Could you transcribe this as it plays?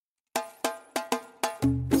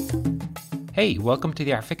Hey, welcome to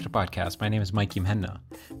the Fikr podcast. My name is Mikey Mhenna.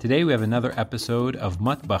 Today we have another episode of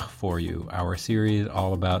Matbakh for you, our series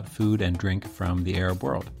all about food and drink from the Arab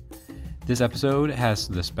world. This episode has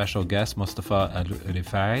the special guest MOUSTAFA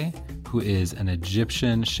ELREFAEY, who is an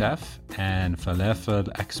Egyptian chef and falafel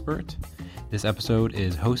expert. This episode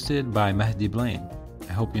is hosted by Mahdi Blaine.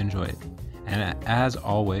 I hope you enjoy it. And as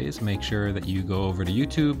always, make sure that you go over to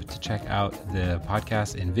YouTube to check out the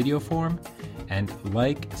podcast in video form and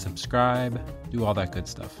like, subscribe, do all that good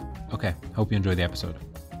stuff. Okay, hope you enjoy the episode.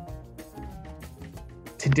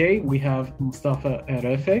 Today we have MOUSTAFA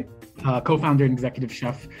ELREFAEY, co-founder and executive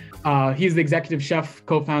chef. He's the executive chef,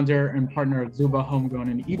 co-founder, and partner of Zuba Homegrown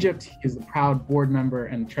in Egypt. He's the proud board member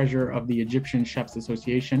and treasurer of the Egyptian Chefs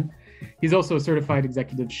Association. He's also a certified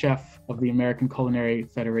executive chef of the American Culinary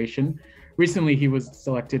Federation. Recently, he was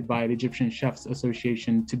selected by the Egyptian Chefs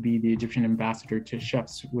Association to be the Egyptian ambassador to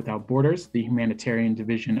Chefs Without Borders, the humanitarian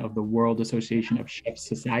division of the World Association of Chefs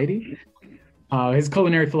Society. His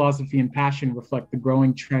culinary philosophy and passion reflect the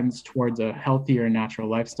growing trends towards a healthier and natural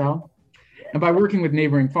lifestyle. And by working with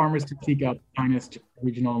neighboring farmers to seek out the finest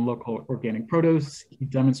regional and local organic produce, he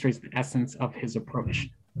demonstrates the essence of his approach.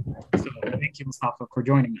 So thank you, MOUSTAFA, for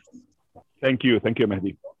joining us. Thank you,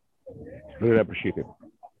 Mahdi. Really appreciate it.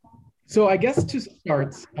 So I guess to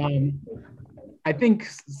start, I think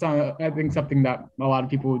something that a lot of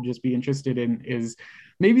people would just be interested in is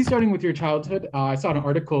maybe starting with your childhood. I saw an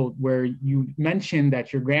article where you mentioned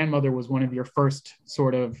that your grandmother was one of your first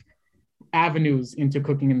sort of avenues into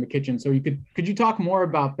cooking in the kitchen. So could you talk more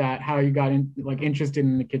about that? How you got interested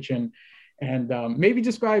in the kitchen, and maybe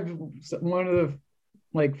describe one of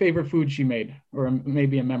the favorite foods she made, or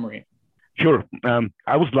maybe a memory. Sure.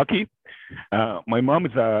 I was lucky. My mom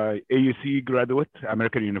is a AUC graduate,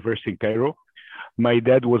 American University in Cairo. My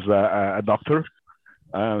dad was a doctor.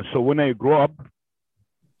 So when I grew up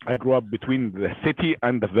between the city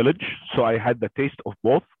and the village. So I had the taste of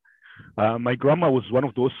both. My grandma was one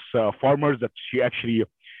of those farmers that she actually,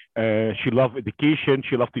 she loved education.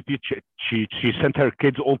 She loved to teach. She sent her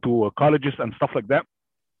kids all to colleges and stuff like that.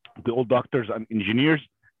 The old doctors and engineers,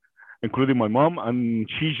 including my mom. And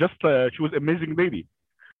she was an amazing lady.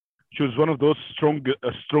 She was one of those strong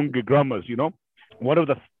grandmas, you know. One of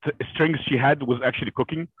the strengths she had was actually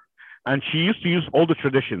cooking. And she used to use all the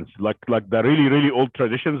traditions, like the really, really old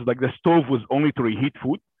traditions. Like the stove was only to reheat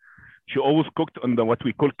food. She always cooked on what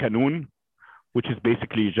we call kanoon, which is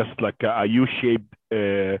basically just like a U-shaped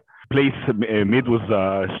place made with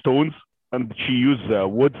stones. And she used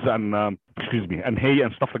woods and hay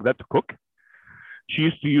and stuff like that to cook. She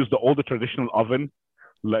used to use the older traditional oven,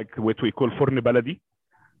 like what we call forn baladi.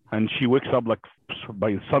 And she wakes up like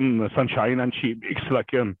by sunshine, and she makes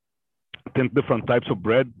 10 different types of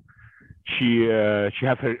bread. She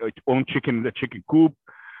has her own chicken coop.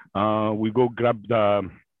 We go grab the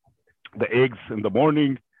eggs in the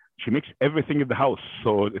morning. She makes everything in the house.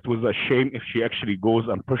 So it was a shame if she actually goes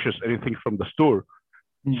and purchases anything from the store.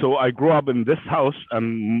 So I grew up in this house,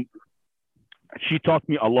 and she taught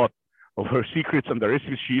me a lot of her secrets and the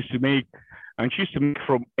recipes she used to make. And she used to make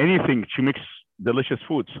from anything. She makes delicious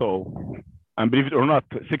food. So, and believe it or not,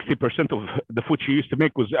 60% of the food she used to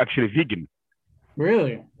make was actually vegan.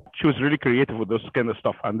 Really? She was really creative with those kind of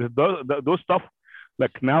stuff. And those stuff,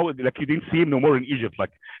 like now, like you didn't see them no more in Egypt,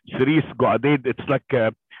 like cerise, goaded, it's like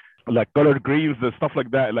collard greens and stuff like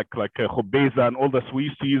that, like khobeza and all this. We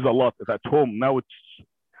used to use a lot at home. Now it's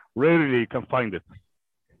rarely you can find it.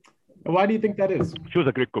 Why do you think that is? She was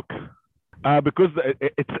a great cook. Because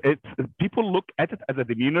it's people look at it as a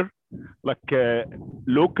demeanor, like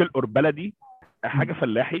local or baladi, حاجة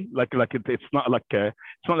فلاحي, it's not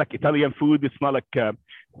like Italian food, it's not like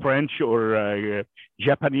French or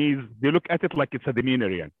Japanese. They look at it like it's a demeanor.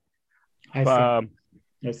 Yeah.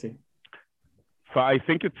 I see. So I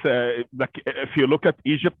think it's like if you look at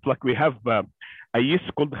Egypt, like we have a yeast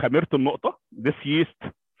called خميرة النقطة. This yeast,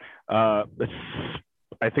 I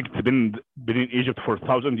think it's been in Egypt for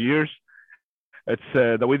 1,000 years. It's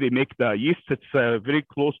the way they make the yeast. It's very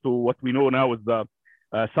close to what we know now as the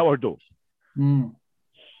sourdough.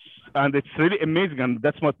 And it's really amazing. And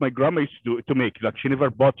that's what my grandma used to make. Like she never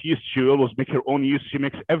bought yeast. She always make her own yeast. She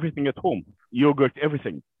makes everything at home, yogurt,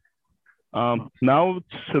 everything. Now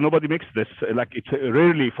nobody makes this. Like it's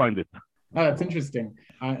rarely find it. Oh, that's interesting.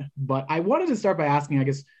 But I wanted to start by asking, I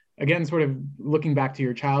guess, again, sort of looking back to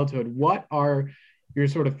your childhood, what are your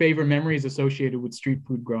sort of favorite memories associated with street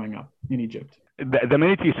food growing up in Egypt? The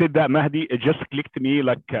minute you said that, Mahdi, it just clicked to me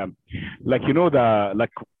like you know,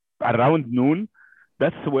 around noon,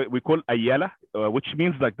 that's what we call ayala, which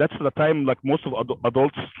means like that's the time like most of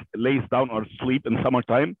adults lays down or sleep in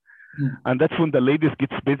summertime. And that's when the ladies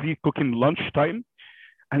gets busy cooking lunchtime.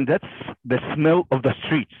 And that's the smell of the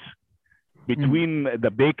streets between the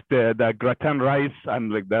baked, the gratin rice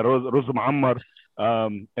and like the rose muammar.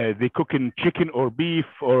 They cooking chicken or beef,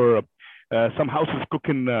 or some houses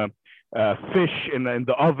cooking fish in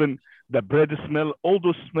the oven. The bread smell, all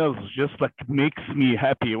those smells just like makes me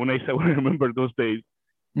happy when I remember those days.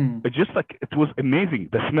 It just like it was amazing.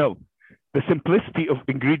 The smell, the simplicity of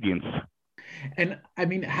ingredients. And I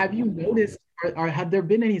mean, have you noticed, or have there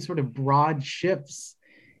been any sort of broad shifts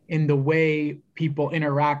in the way people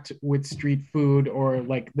interact with street food, or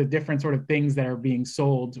like the different sort of things that are being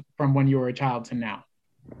sold from when you were a child to now?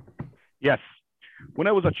 Yes. When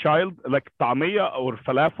I was a child, like ta'amiyya or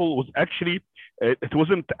falafel was actually, it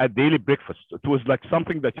wasn't a daily breakfast. It was like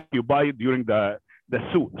something that you buy during the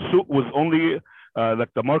souk. Souk was only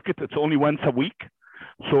like the market. It's only once a week.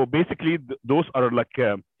 So basically those are like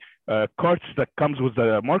carts that comes with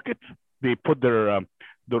the market. They put their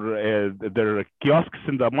kiosks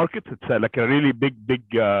in the market. It's like a really big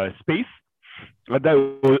space. My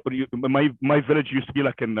village used to be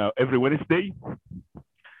like in every Wednesday.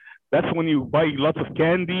 That's when you buy lots of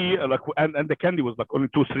candy, like and the candy was like only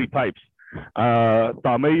 2-3 types.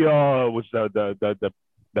 Ta'amiyya was the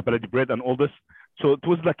baladi bread and all this. So it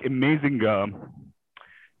was like amazing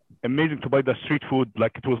to buy the street food.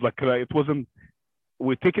 Like it was like it wasn't.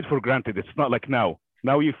 We take it for granted. It's not like now.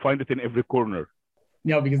 Now you find it in every corner.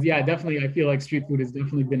 No, because definitely, I feel like street food has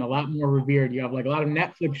definitely been a lot more revered. You have like a lot of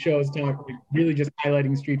Netflix shows really just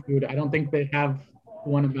highlighting street food. I don't think they have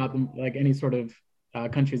one about them like any sort of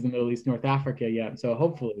countries in the Middle East, North Africa yet. So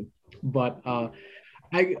hopefully, but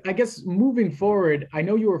I guess moving forward, I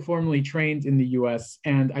know you were formerly trained in the U.S.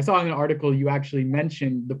 and I saw in an article you actually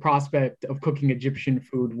mentioned the prospect of cooking Egyptian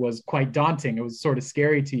food was quite daunting. It was sort of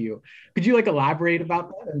scary to you. Could you like elaborate about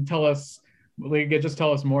that and tell us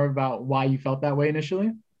more about why you felt that way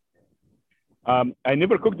initially? I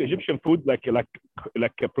never cooked Egyptian food like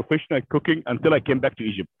a professional cooking until I came back to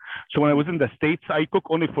Egypt. So when I was in the States, I cook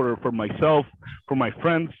only for myself, for my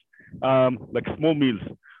friends, like small meals.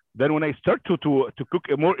 Then when I start to cook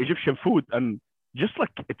a more Egyptian food, and just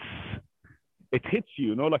like it hits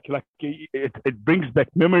you, like it brings back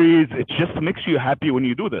memories. It just makes you happy when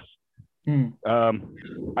you do this.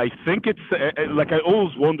 I think it's like I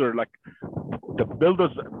always wonder, like the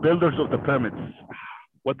builders of the pyramids,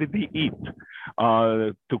 what did they eat?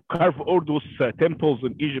 To carve all those temples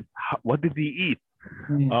in Egypt, what did they eat?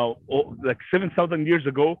 Like 7,000 years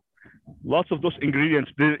ago, lots of those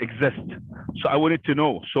ingredients didn't exist. So I wanted to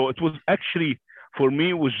know. So it was actually, for me,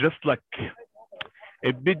 it was just like,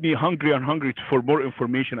 it made me hungry for more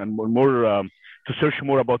information and more to search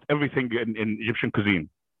more about everything in Egyptian cuisine.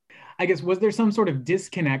 I guess, was there some sort of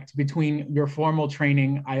disconnect between your formal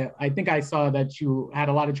training? I think I saw that you had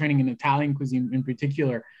a lot of training in Italian cuisine in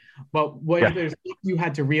particular, but was there something you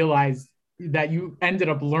had to realize that you ended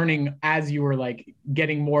up learning as you were like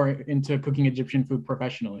getting more into cooking Egyptian food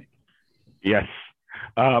professionally? Yes,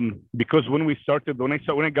 because when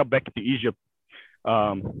I got back to Egypt,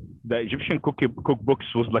 the Egyptian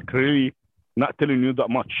cookbooks was like really not telling you that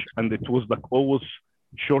much, and it was like always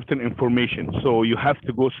shorten information. So you have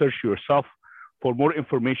to go search yourself for more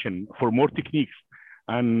information, for more techniques,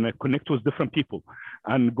 and connect with different people,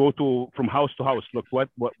 and go from house to house. Look,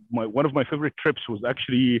 one of my favorite trips was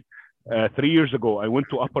actually 3 years ago. I went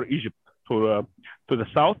to Upper Egypt, to the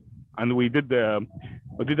south, and we did a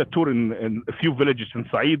tour in a few villages in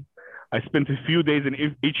Said. I spent a few days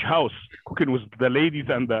in each house cooking with the ladies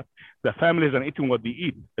and the families and eating what they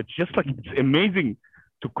eat. It's just like, it's amazing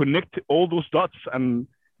to connect all those dots and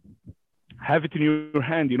have it in your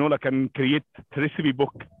hand, like, and create a recipe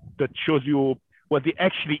book that shows you what they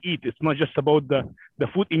actually eat. It's not just about the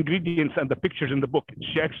food ingredients and the pictures in the book.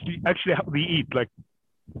 It's actually how they eat. Like,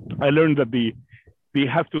 I learned that they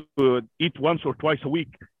have to eat once or twice a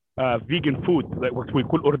week vegan food, like what we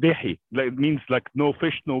call ordehi. Like, it means like no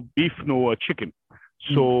fish, no beef, no chicken.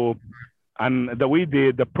 So, and the way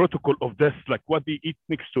the protocol of this, like what they eat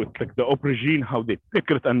next to it, like the aubergine, how they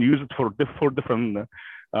pickle it and use it for different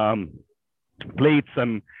plates,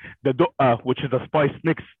 and the do'a, which is a spice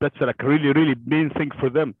mix. That's like a really main thing for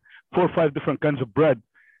them. 4 or 5 different kinds of bread,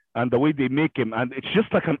 and the way they make them, and it's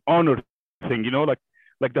just like an honor thing,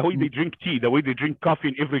 like the way they drink tea, the way they drink coffee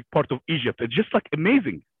in every part of Egypt. It's just like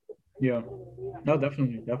amazing. Yeah, no,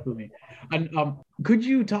 definitely. And could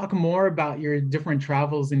you talk more about your different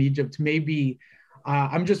travels in Egypt? Maybe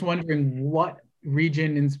I'm just wondering what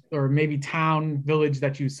region or maybe town, village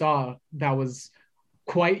that you saw that was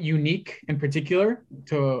quite unique in particular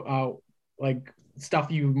to like stuff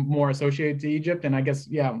you more associated to Egypt. And I guess,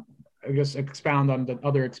 I guess, expound on the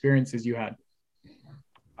other experiences you had.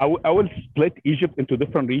 I will split Egypt into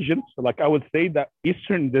different regions. Like I would say that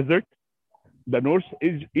Eastern Desert, the North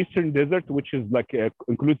Eastern Desert, which is like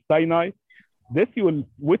includes Sinai. This you will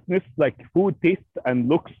witness like food tastes and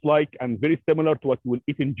looks like and very similar to what you will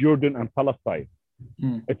eat in Jordan and Palestine.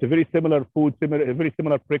 It's a very similar food, very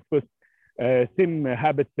similar breakfast, same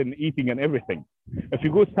habits in eating and everything. If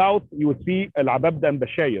you go south, you will see Al-Ababda and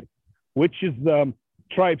Bashair, which is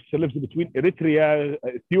tribes that lives between Eritrea,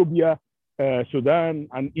 Ethiopia, Sudan,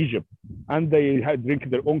 and Egypt. And they drink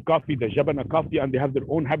their own coffee, the Jabana coffee, and they have their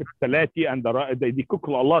own habits, salati, and they cook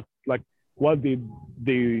a lot, like while they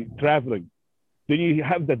traveling. Then you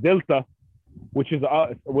have the Delta, which is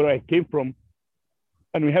where I came from,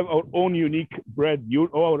 and we have our own unique bread,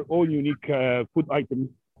 our own unique food items.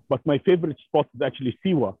 But my favorite spot is actually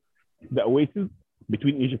Siwa, the oasis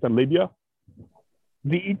between Egypt and Libya.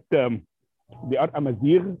 They eat, they are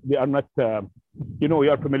Amazigh. They are not, we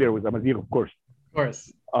are familiar with Amazigh, of course. Of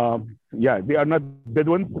course. Yeah, they are not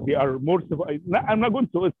Bedouins. They are more civilized. I'm not going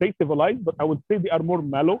to say civilized, but I would say they are more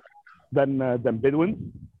mellow than Bedouins.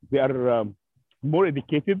 They are more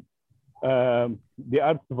educated. They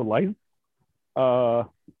are civilized.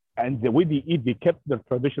 And the way they eat, they kept their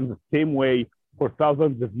traditions the same way for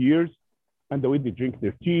thousands of years. And the way they drink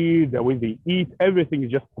their tea, the way they eat, everything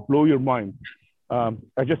is just to blow your mind.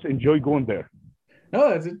 I just enjoy going there.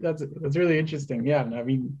 No, that's really interesting. Yeah, I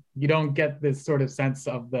mean, you don't get this sort of sense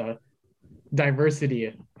of the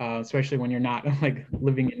diversity, especially when you're not like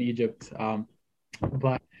living in Egypt.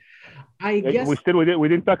 But I guess we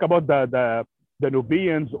didn't talk about the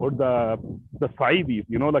Nubians or the Saidis.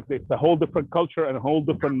 Like it's a whole different culture and a whole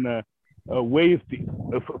different way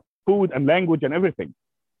of food and language and everything.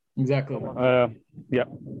 Exactly. Yeah.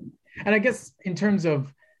 And I guess in terms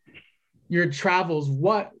of your travels,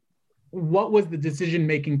 what was the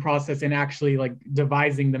decision-making process in actually like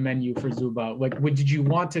devising the menu for Zuba? Like, did you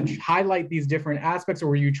want to highlight these different aspects, or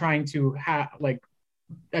were you trying to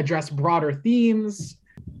address broader themes?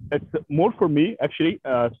 It's more for me, actually.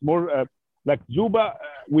 It's more like Zuba,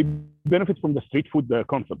 we benefit from the street food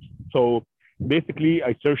concept. So basically,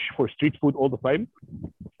 I search for street food all the time,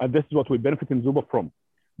 and this is what we benefit in Zuba from.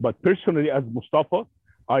 But personally, as Mustafa,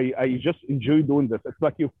 I just enjoy doing this. It's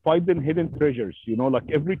like you find them hidden treasures, like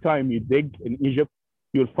every time you dig in Egypt,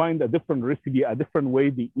 you'll find a different recipe, a different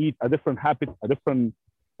way they eat, a different habit, a different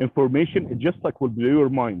information. It just like will blow your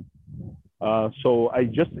mind. So I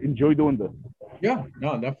just enjoy doing this. Yeah,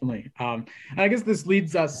 no, definitely. And I guess this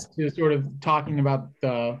leads us to sort of talking about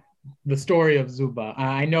the story of Zuba.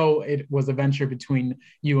 I know it was a venture between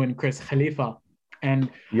you and Chris Khalifa. And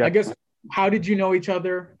yes. I guess, how did you know each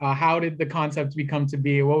other? How did the concept become to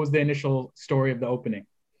be? What was the initial story of the opening?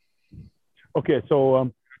 Okay,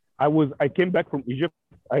 so I came back from Egypt.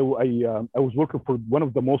 I was working for one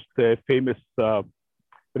of the most famous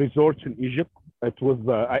resorts in Egypt. It was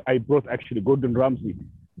I brought actually Gordon Ramsay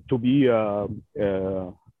to be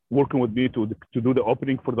working with me to do the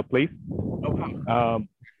opening for the place.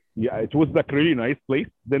 Yeah, it was like really nice place.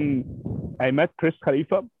 Then I met Chris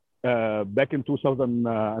Khalifa back in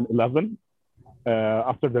 2011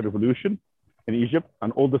 after the revolution in Egypt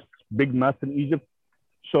and all this big mess in Egypt.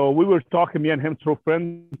 So we were talking, me and him, through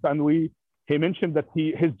friends, and he mentioned that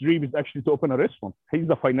his dream is actually to open a restaurant. He's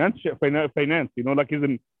a finance, like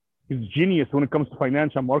he's genius when it comes to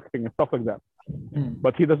finance and marketing and stuff like that.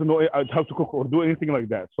 But he doesn't know how to cook or do anything like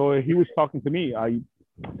that. So he was talking to me.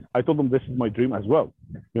 I told him this is my dream as well.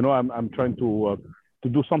 I'm trying to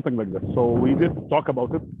do something like this. So we did talk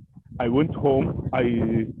about it. I went home.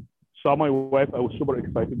 I saw my wife. I was super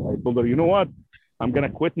excited. I told her, you know what? I'm going to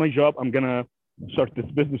quit my job. I'm going to start this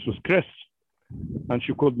business with Chris. And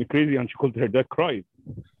she called me crazy, and she called her dad crying.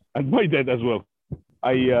 And my dad as well.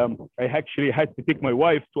 I actually had to take my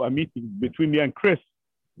wife to a meeting between me and Chris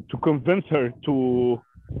to convince her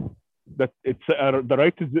that it's the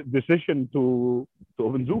right decision to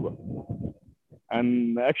open Zuba.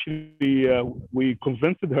 And actually, we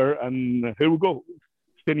convinced her, and here we go.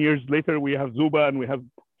 10 years later, we have Zuba, and we have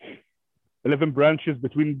 11 branches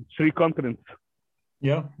between 3 continents.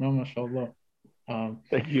 Yeah, no, mashallah.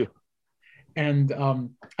 Thank you. And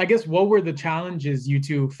I guess, what were the challenges you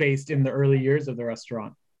two faced in the early years of the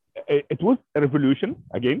restaurant? It was a revolution,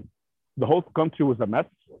 again. The whole country was a mess.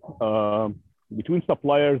 Between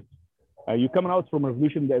suppliers, you coming out from a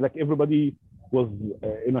revolution, like everybody was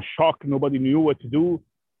in a shock. Nobody knew what to do.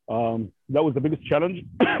 That was the biggest challenge.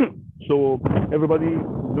 So everybody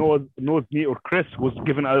knows me or Chris was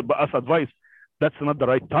giving us advice. That's not the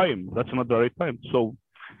right time. That's not the right time. So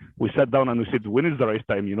we sat down and we said, when is the right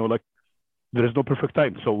time? Like there is no perfect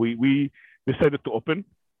time. So we decided to open.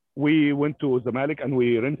 we went to Zamalek and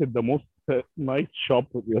we rented the most nice shop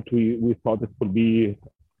that we thought it would be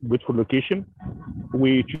good for location.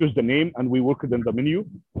 We chose the name and we worked on the menu,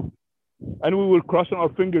 and we were crossing our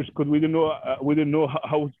fingers because we didn't know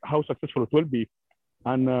how successful it will be,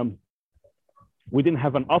 and we didn't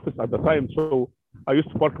have an office at the time. So I used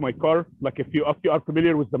to park my car. Like if you are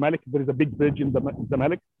familiar with Zamalek, there is a big bridge in the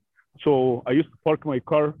Zamalek. So I used to park my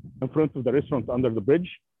car in front of the restaurant under the bridge,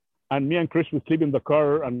 and me and Chris would sleep in the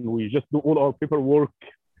car, and we just do all our paperwork,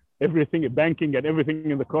 everything, banking and everything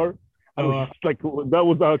in the car. And that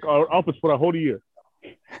was our office for a whole year.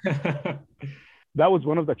 That was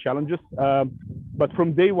one of the challenges. But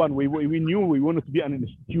from day one, we knew we wanted to be an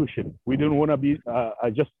institution. We didn't want to be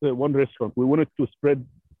just one restaurant. We wanted to spread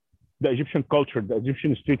the Egyptian culture, the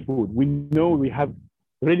Egyptian street food. We know we have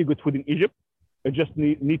really good food in Egypt. It just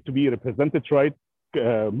need to be represented right,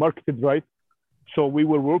 marketed right. So we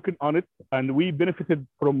were working on it, and we benefited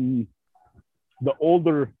from the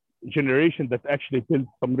older generation that actually built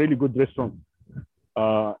some really good restaurants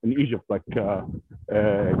in Egypt, like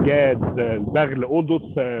Gad, Baghl, all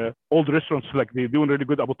those old restaurants, like they're doing really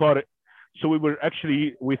good, Abu Tariq. So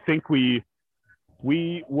we think we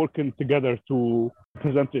working together to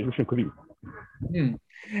present the Egyptian cuisine. And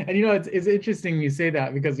it's interesting you say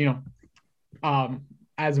that, because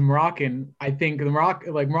as a Moroccan, I think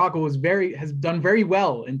Morocco has done very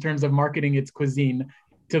well in terms of marketing its cuisine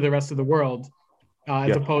to the rest of the world,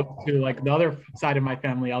 as opposed to like the other side of my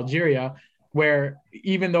family, Algeria, where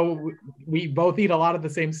even though we both eat a lot of the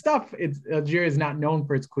same stuff, Algeria is not known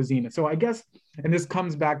for its cuisine. So I guess, and this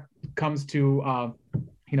comes to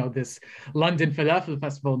this London Falafel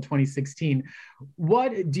Festival in 2016.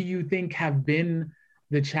 What do you think have been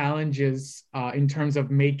the challenges in terms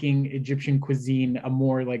of making Egyptian cuisine a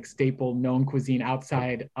more like staple known cuisine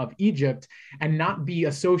outside of Egypt and not be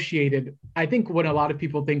associated? I think when a lot of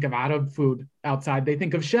people think of Arab food outside, they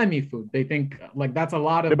think of Shami food. They think like that's a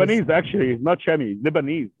lot of Lebanese, actually, not Shami,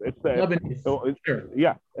 Lebanese. It's Lebanese. Sure.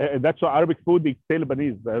 Yeah, that's what Arabic food, they say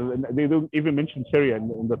Lebanese. They don't even mention Syria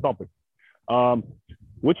in the topic,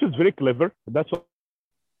 which is very clever. That's what,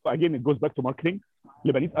 again, it goes back to marketing.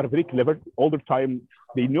 Lebanese are very clever all the time.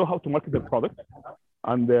 They know how to market their product,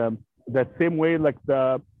 and that same way like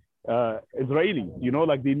the Israelis,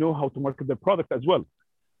 like they know how to market their product as well.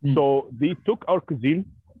 So they took our cuisine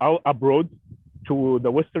out abroad to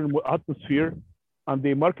the Western atmosphere, and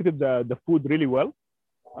they marketed the food really well,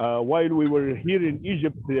 while we were here in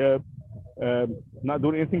Egypt not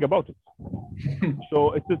doing anything about it.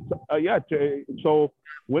 So so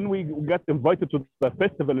when we got invited to the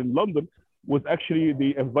festival in London, was actually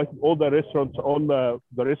they invited all the restaurants,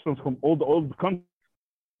 the restaurants from all the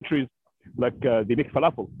countries, like they make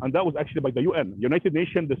falafel, and that was actually by the UN. United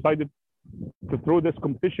Nations decided to throw this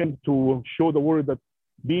competition to show the world that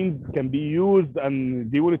beans can be used,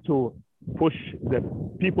 and they wanted to push the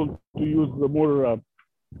people to use the more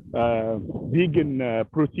vegan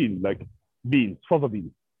protein, like beans, fava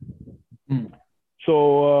beans.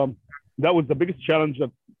 So that was the biggest challenge,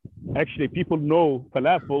 that actually people know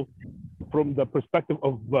falafel from the perspective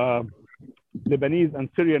of Lebanese and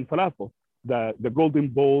Syrian falafel, the golden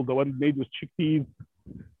bowl, the one made with chickpeas,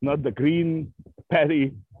 not the green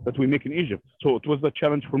patty that we make in Egypt. So it was a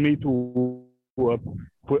challenge for me to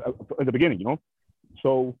in the beginning,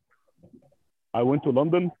 So I went to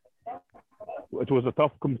London. It was a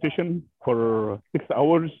tough competition for 6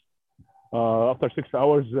 hours. After 6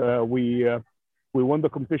 hours, we won the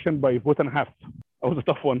competition by vote and a half. That was a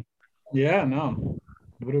tough one. Yeah, no.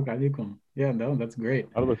 Yeah, no, that's great.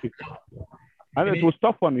 And it was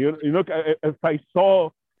tough one. If I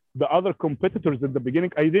saw the other competitors at the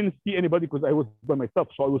beginning, I didn't see anybody because I was by myself.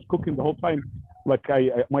 So I was cooking the whole time. Like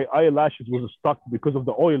my eyelashes was stuck because of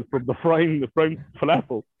the oil from the frying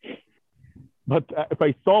falafel. But if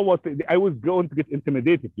I saw I was going to get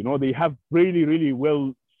intimidated. They have really, really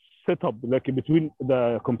well set up, like between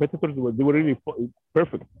the competitors, they were really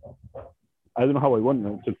perfect. I don't know how I won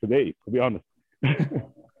until today, to be honest.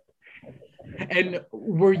 And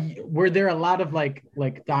were there a lot of like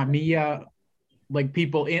tamia, like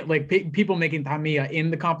people people making tamia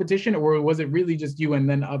in the competition, or was it really just you and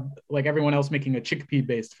then like everyone else making a chickpea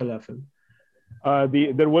based falafel?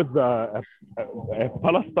 There was a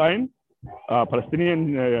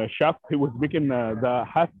Palestinian chef who was making the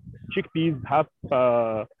half chickpeas, half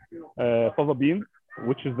fava beans,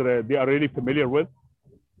 which is they are really familiar with.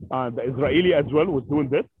 The Israeli as well was doing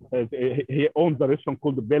this. He owns a restaurant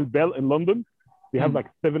called the Bell in London. They have like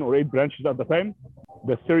 7 or 8 branches at the time.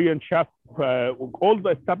 The Syrian chef, all the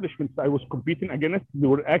establishments I was competing against, they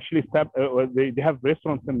were actually they have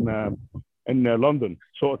restaurants in London.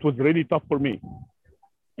 So it was really tough for me.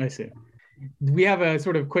 I see. We have a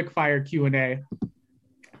sort of quick fire Q&A.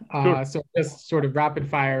 Sure. So just sort of rapid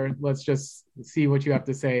fire. Let's just see what you have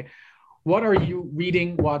to say. What are you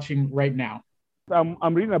reading, watching right now?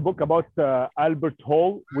 I'm reading a book about Albert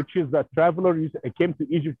Hall, which is a traveler who came to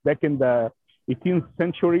Egypt back in the 18th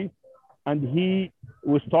century. And he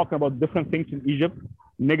was talking about different things in Egypt,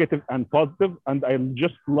 negative and positive. And I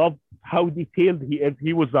just love how detailed he is.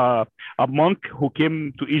 He was a monk who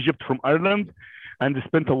came to Egypt from Ireland and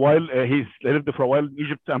spent a while, he lived for a while in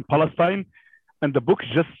Egypt and Palestine. And the book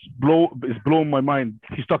just is blowing my mind.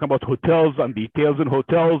 He's talking about hotels and details in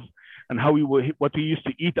hotels and how what he used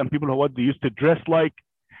to eat and people what they used to dress like.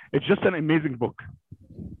 It's just an amazing book.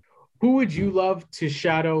 Who would you love to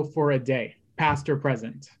shadow for a day, past or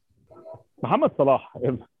present? Mohamed Salah,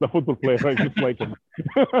 the football player, I just like him.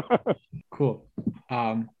 Cool.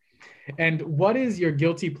 And what is your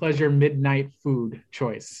guilty pleasure midnight food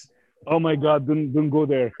choice? Oh my God, don't go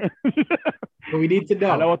there. We need to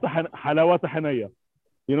know. Halawat hanaya.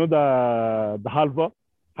 You know the halva?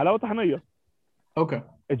 Halawat hanaya. Okay.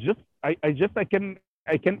 It's just I can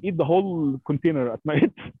eat the whole container at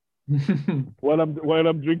night while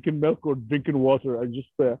I'm drinking milk or drinking water. I just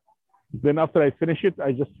then after I finish it,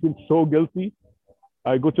 I just feel so guilty.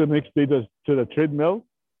 I go to the next day to the treadmill.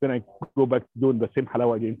 Then I go back doing the same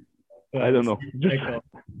halawa again. I don't know.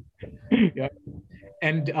 Yeah.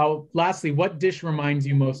 And lastly, what dish reminds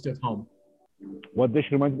you most of home? What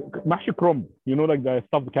dish reminds me? Mahshi krum. You know, like the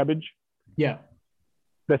stuffed cabbage. Yeah.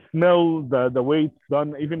 The smell, the way it's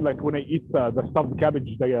done. Even like when I eat the stuffed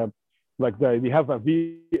cabbage, they have a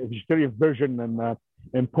vegetarian version, and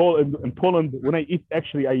in Poland, when I eat,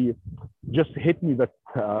 actually, I just hit me that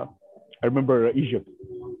I remember Egypt.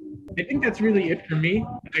 I think that's really it for me.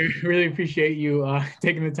 I really appreciate you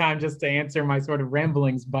taking the time just to answer my sort of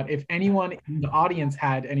ramblings. But if anyone in the audience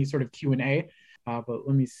had any sort of Q&A, but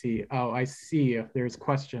let me see. Oh, I see if there's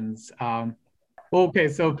questions. Okay,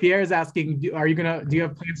 so Pierre is asking, do you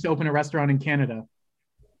have plans to open a restaurant in Canada?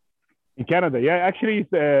 In Canada, yeah. Actually,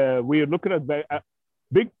 we're looking at the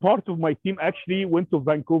big part of my team actually went to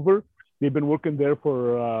Vancouver. They've been working there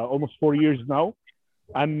for almost 4 years now.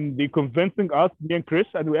 And they're convincing us, me and Chris,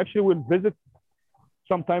 and we actually will visit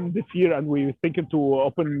sometime this year, and we're thinking to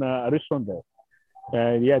open a restaurant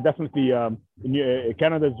there. Yeah, definitely.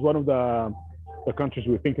 Canada is one of the countries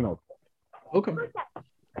we're thinking of. Okay.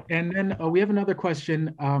 And then we have another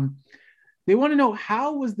question. They want to know,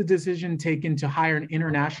 how was the decision taken to hire an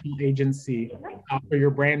international agency for your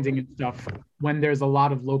branding and stuff when there's a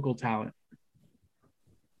lot of local talent?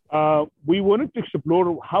 We wanted to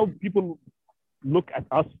explore how people look at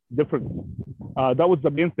us differently. That was the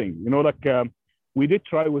main thing. You know, like we did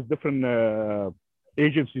try with different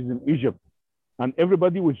agencies in Egypt, and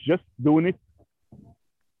everybody was just doing it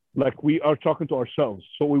like we are talking to ourselves.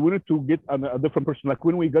 So we wanted to get a different person. Like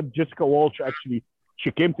when we got Jessica Walsh, actually, she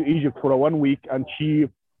came to Egypt for 1 week, and she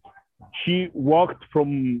walked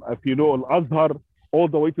from, if you know, Al-Azhar all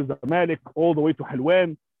the way to Zamalek, all the way to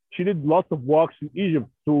Halwan. She did lots of walks in Egypt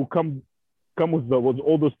to come with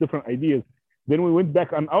all those different ideas. Then we went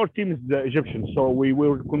back, and our team is the Egyptian, so we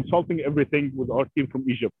were consulting everything with our team from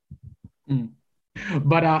Egypt. Mm.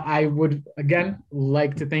 But I would, again,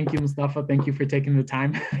 like to thank you, Mustafa. Thank you for taking the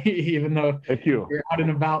time, even though thank you. You're out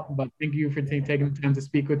and about. But thank you for taking the time to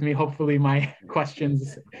speak with me. Hopefully my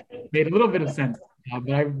questions made a little bit of sense.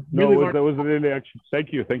 But I really learned. That was really actually.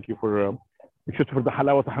 Thank you for except for the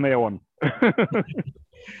halawa tahanaya one.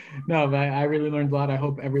 No, but I really learned a lot. I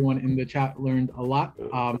hope everyone in the chat learned a lot.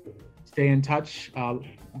 Stay in touch.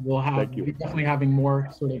 We'll be definitely having more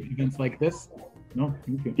sort of events like this. No,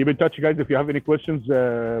 thank you. Keep in touch, guys. If you have any questions,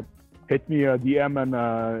 hit me a DM and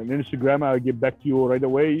an Instagram. I'll get back to you right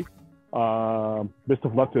away. Best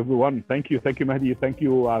of luck to everyone. Thank you, Mahdi. Thank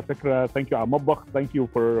you, Fikra. Thank you, Matbakh. Thank you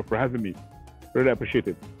for having me. Really appreciate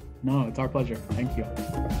it. No, it's our pleasure. Thank you.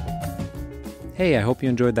 Hey, I hope you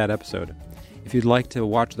enjoyed that episode. If you'd like to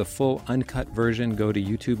watch the full uncut version, go to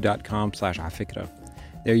youtube.com/afikra.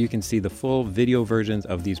 There you can see the full video versions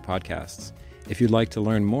of these podcasts. If you'd like to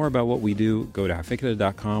learn more about what we do, go to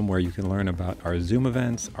afikra.com, where you can learn about our Zoom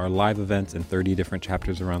events, our live events in 30 different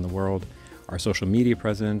chapters around the world, our social media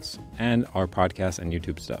presence, and our podcast and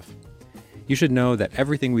YouTube stuff. You should know that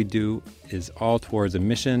everything we do is all towards a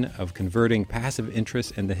mission of converting passive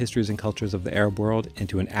interest in the histories and cultures of the Arab world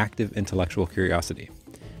into an active intellectual curiosity.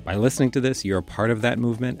 By listening to this, you're a part of that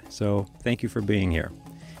movement, so thank you for being here.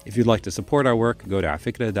 If you'd like to support our work, go to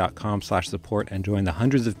afikra.com/support and join the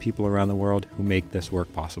hundreds of people around the world who make this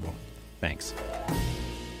work possible. Thanks.